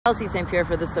Elsie St. Pierre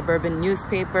for the Suburban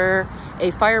newspaper.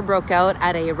 A fire broke out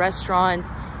at a restaurant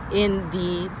in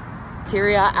the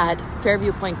area at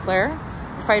Fairview Pointe-Claire.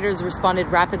 Fighters responded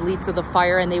rapidly to the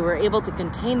fire and they were able to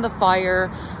contain the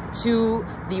fire to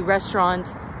the restaurant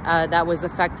that was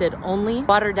affected only.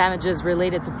 Water damages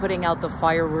related to putting out the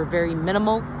fire were very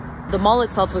minimal. The mall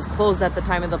itself was closed at the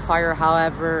time of the fire.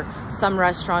 However, some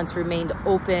restaurants remained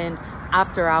open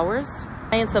after hours.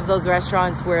 Clients of those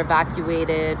restaurants were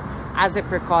evacuated as a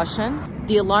precaution.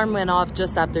 The alarm went off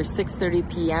just after 6:30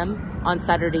 p.m. on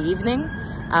Saturday evening,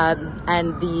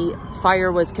 and the fire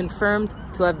was confirmed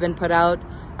to have been put out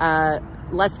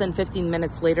less than 15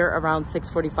 minutes later, around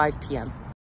 6:45 p.m.